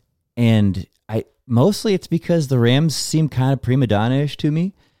points. And mostly it's because the Rams seem kind of prima donna-ish to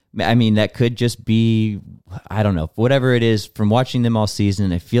me. I mean, that could just be, I don't know, whatever it is from watching them all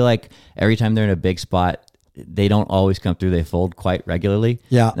season. I feel like every time they're in a big spot, they don't always come through. They fold quite regularly.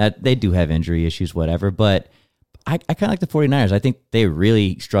 Yeah. They do have injury issues, whatever. But I kind of like the 49ers. I think they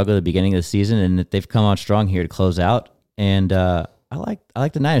really struggled at the beginning of the season, and they've come on strong here to close out. And I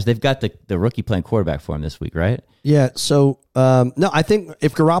like the Niners. They've got the rookie playing quarterback for them this week, right? Yeah. So, no, I think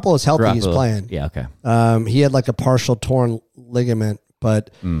if Garoppolo's healthy, he's playing. Yeah, okay. He had like a partial torn ligament,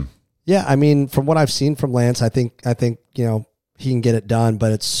 but yeah, I mean, from what I've seen from Lance, I think he can get it done,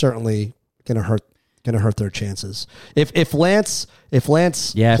 but it's certainly gonna hurt their chances. If Lance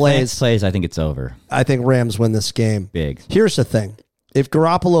plays, I think it's over. I think Rams win this game. Big. Here's the thing: if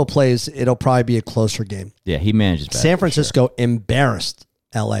Garoppolo plays, it'll probably be a closer game. Yeah, he manages better. San Francisco embarrassed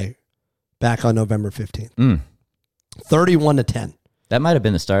LA back on November 15th. 31-10. That might have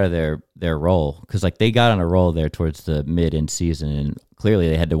been the start of their roll, because like they got on a roll there towards the mid-end season, and clearly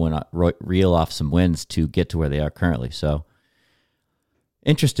they had to reel off some wins to get to where they are currently. So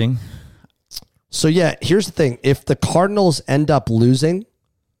interesting. So yeah, here's the thing: if the Cardinals end up losing,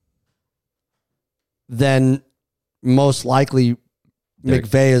 then most likely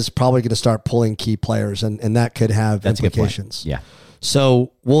McVay is probably going to start pulling key players, and that could have implications. Yeah.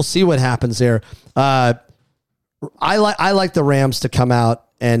 So we'll see what happens there. I like the Rams to come out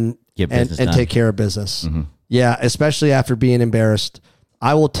and take care of business. Mm-hmm. Yeah, especially after being embarrassed.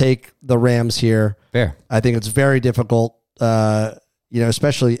 I will take the Rams here. Fair. I think it's very difficult,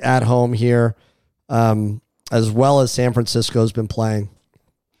 especially at home here, as well as San Francisco's been playing.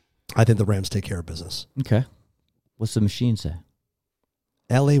 I think the Rams take care of business. Okay. What's the machine say?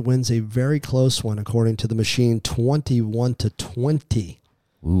 LA wins a very close one, according to the machine, 21-20.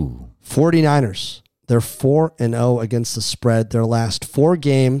 Ooh. 49ers. They're 4-0 against the spread. Their last 4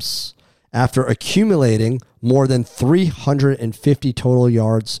 games, after accumulating more than 350 total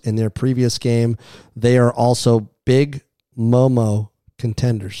yards in their previous game, they are also big Momo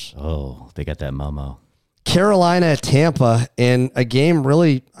contenders. Oh, they got that Momo. Carolina at Tampa in a game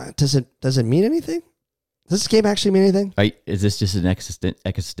really, does it mean anything? Does this game actually mean anything? Is this just an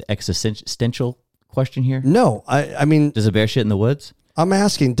existential question here? No. I mean... Does a bear shit in the woods? I'm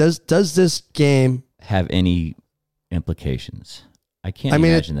asking, does this game... have any implications? I can't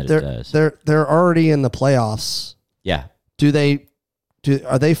imagine that it does. They're already in the playoffs. Yeah.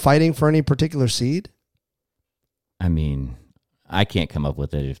 Are they fighting for any particular seed? I mean, I can't come up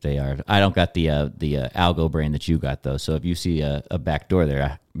with it if they are. I don't got the algo brain that you got, though. So if you see a back door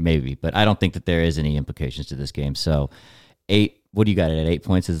there, maybe. But I don't think that there is any implications to this game. So 8, what do you got it at 8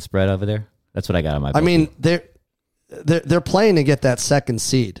 points as the spread over there? That's what I got on my book. I mean, they're playing to get that second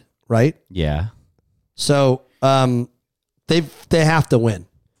seed, right? Yeah. So they have to win.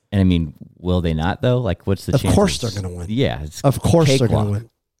 And I mean, will they not, though? Like, what's the chance? Of course they're going to win. Yeah. Of course they're going to win.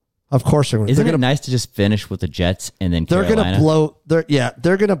 Of course they're going to win. Isn't it nice to just finish with the Jets and then Carolina? They're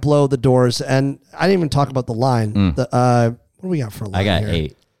going to blow the doors. And I didn't even talk about the line. What do we got for a line I got here?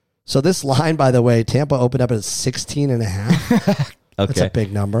 8. So this line, by the way, Tampa opened up at 16.5. Okay. That's a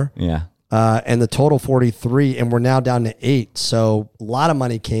big number. Yeah. And the total 43, and we're now down to 8. So a lot of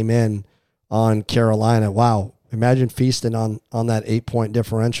money came in on Carolina. Wow. Imagine feasting on that 8-point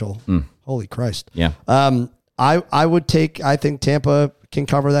differential. Holy Christ. Yeah. I think Tampa can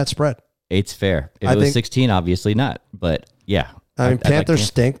cover that spread. 8's fair. If it was 16, obviously not. But yeah. I mean, Panthers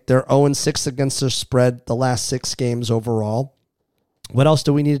stink. They're 0-6 against their spread the last 6 games overall. What else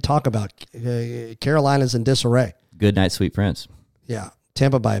do we need to talk about? Carolina's in disarray. Good night, sweet prince. Yeah.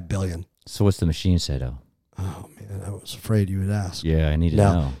 Tampa by $1 billion. So what's the machine say, though? Oh, man. I was afraid you would ask. Yeah, I need to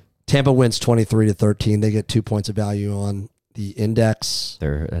know. Tampa wins 23-13. They get 2 points of value on the index.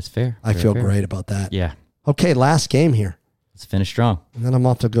 That's fair. I feel great about that. Yeah. Okay, last game here. Let's finish strong. And then I'm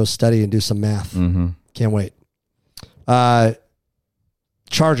off to go study and do some math. Mm-hmm. Can't wait.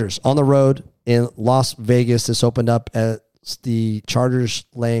 Chargers on the road in Las Vegas. This opened up as the Chargers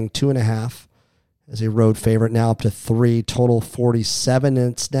laying 2.5 as a road favorite. Now up to 3, total 47,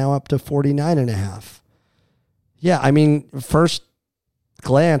 and it's now up to 49.5. Yeah, I mean, first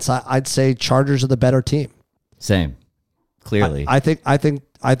glance, I'd say Chargers are the better team. Same. Clearly. I think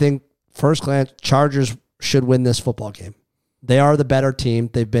first glance, Chargers should win this football game. They are the better team.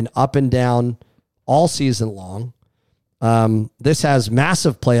 They've been up and down all season long. This has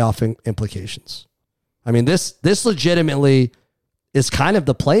massive playoff implications. I mean, this legitimately is kind of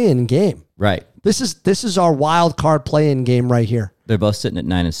the play-in game. Right. This is our wild card play-in game right here. They're both sitting at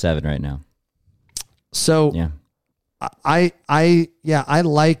 9-7 right now. So yeah. I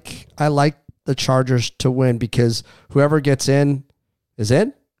like the Chargers to win, because whoever gets in is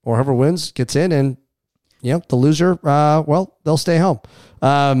in, or whoever wins gets in, and the loser, they'll stay home.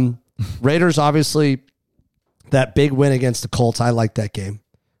 Raiders, obviously, that big win against the Colts. I like that game.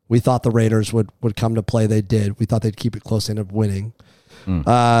 We thought the Raiders would come to play. They did. We thought they'd keep it close, ended up winning.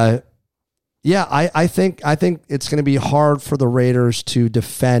 I think it's going to be hard for the Raiders to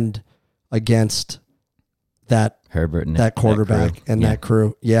defend against that Herbert and that quarterback crew. and that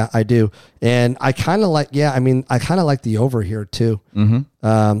crew. Yeah, I do. And I kind of like, I kind of like the over here too.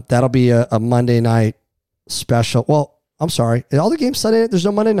 That'll be a Monday night special. Well, I'm sorry. All the games Sunday night, there's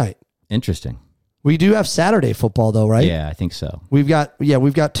no Monday night. Interesting. We do have Saturday football though, right? Yeah, I think so. We've got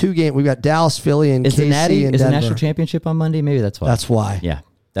 2 games. We've got Dallas, Philly, and Is the KC Natty and is the Denver. national championship on Monday? Maybe that's why. That's why. Yeah,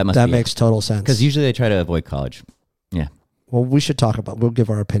 that That be makes total sense. because usually they try to avoid college. Yeah. Well, we should talk about. We'll give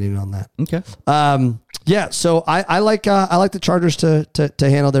our opinion on that. Okay. Yeah. So I like the Chargers to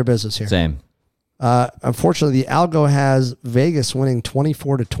handle their business here. Same. Unfortunately, the algo has Vegas winning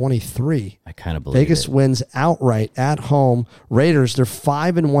 24-23. I kind of believe Vegas it. wins outright at home. Raiders, they're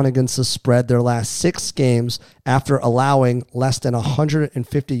 5-1 against the spread their last 6 games after allowing less than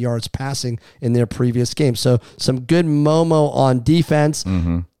 150 yards passing in their previous game. So some good Momo on defense.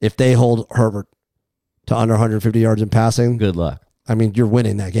 If they hold Herbert to under 150 yards in passing, Good luck. I mean, you're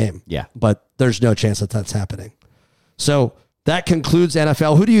winning that game. Yeah. But there's no chance that that's happening. So that concludes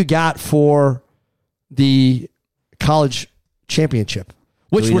NFL. Who do you got for the college championship?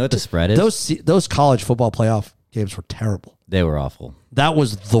 Do we know what the spread is? Those college football playoff games were terrible. They were awful. That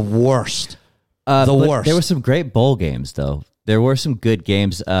was the worst. But worst. There were some great bowl games, though. There were some good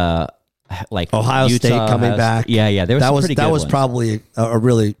games, like Ohio Utah, State coming back. Yeah. There was some pretty good that was ones. probably a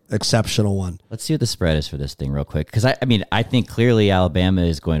really exceptional one. Let's see what the spread is for this thing real quick. Because, I think clearly Alabama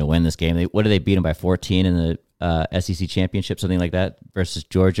is going to win this game. What did they beat them by 14 in the SEC championship, something like that, versus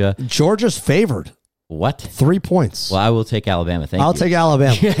Georgia? Georgia's favored. What? 3 points. Well, I will take Alabama. Thank you. I'll take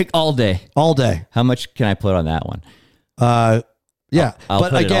Alabama all day. all day. How much can I put on that one? Yeah, I'll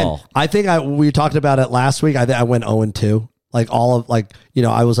but put it again, all. I think we talked about it last week. I went 0-2. I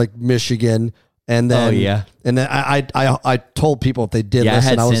was like Michigan, and then and then I told people if they did Yeah,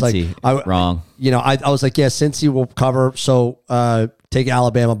 listen, I had was Cincy like, wrong. I was like, yeah, Cincy will cover. So take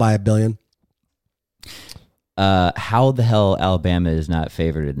Alabama by 1 billion. How the hell Alabama is not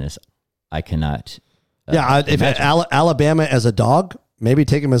favored in this? I cannot. If Alabama as a dog, maybe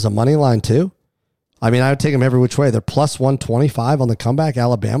take him as a money line too. I mean, I would take them every which way. They're plus 125 on the comeback.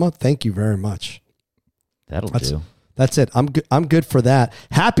 Alabama, thank you very much. That'll do. That's it. I'm good for that.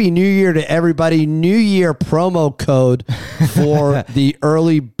 Happy New Year to everybody. New Year promo code for the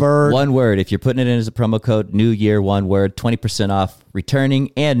early bird. One word. If you're putting it in as a promo code, New Year, one word, 20% off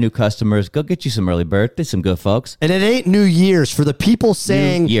returning and new customers. Go get you some early bird. There's some good folks. And it ain't New Year's. For the people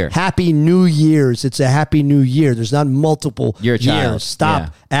saying Happy New Year's, it's a Happy New Year. There's not multiple You're a child. years.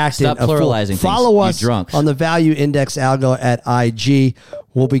 Stop acting Stop a fool. pluralizing things, Follow you us drunks. on the Value Index Algo at IG.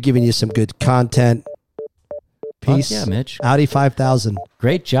 We'll be giving you some good content. Peace. Yeah, Mitch. Audi 5000.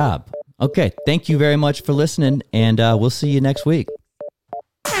 Great job. Okay. Thank you very much for listening, and we'll see you next week.